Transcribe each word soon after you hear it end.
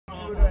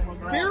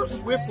Beer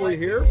Swiftly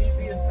here,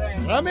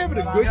 and I'm having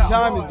a good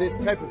time in this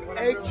type of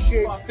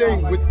egg-shaped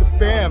thing with the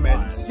fam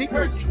at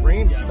Secret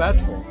Dreams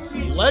Festival,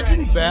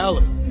 Legend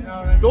Valley,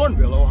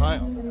 Thornville,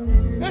 Ohio.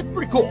 That's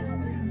pretty cool.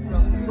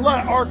 There's a lot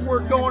of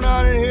artwork going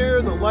on in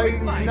here, the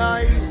lighting's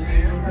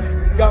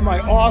nice. Got my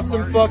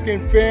awesome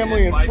fucking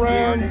family and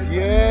friends,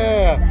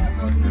 yeah.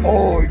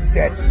 Oh, it's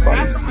that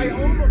spicy.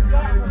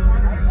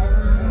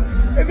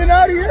 And then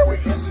out of here, we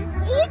just,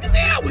 look at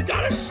that, we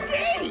got a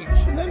stage.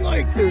 And then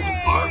like, there's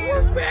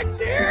artwork back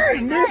there,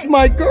 and there's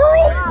my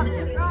girls.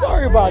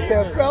 Sorry about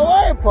that,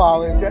 fella, I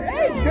apologize.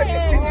 Hey, good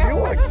to see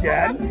you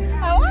again.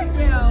 How are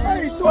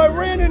you? Hey, so I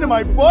ran into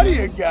my buddy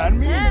again.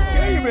 Me and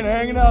Jay have been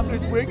hanging out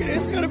this week, and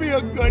it's gonna be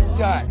a good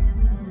time.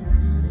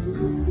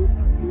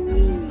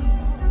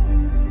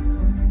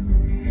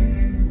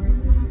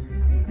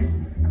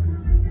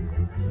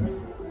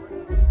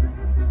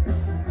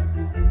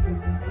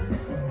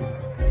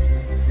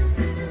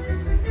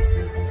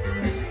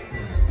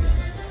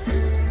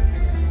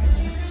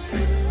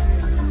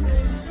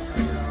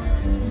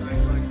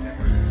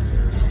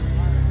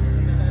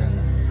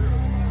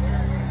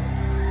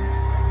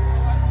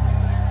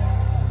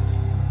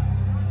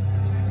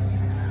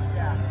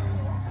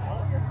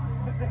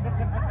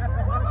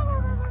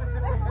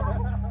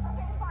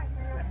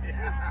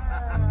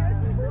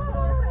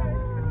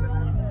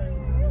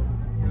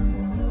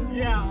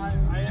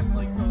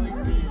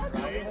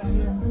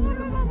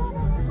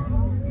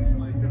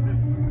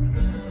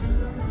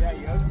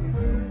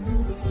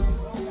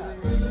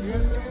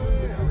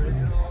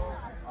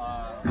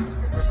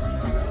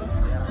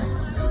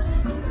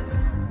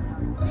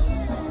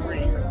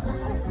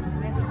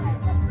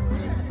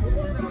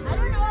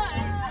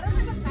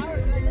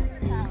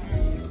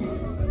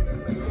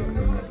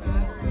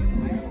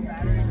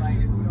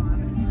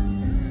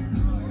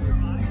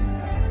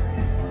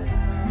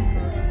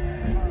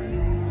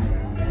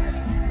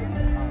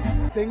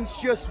 Things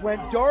just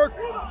went dark.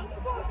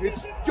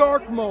 It's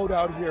dark mode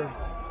out here.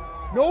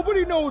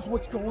 Nobody knows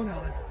what's going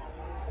on.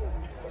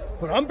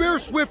 But I'm Bear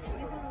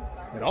Swiftly,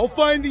 and I'll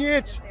find the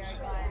answers.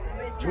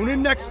 Tune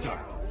in next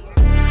time.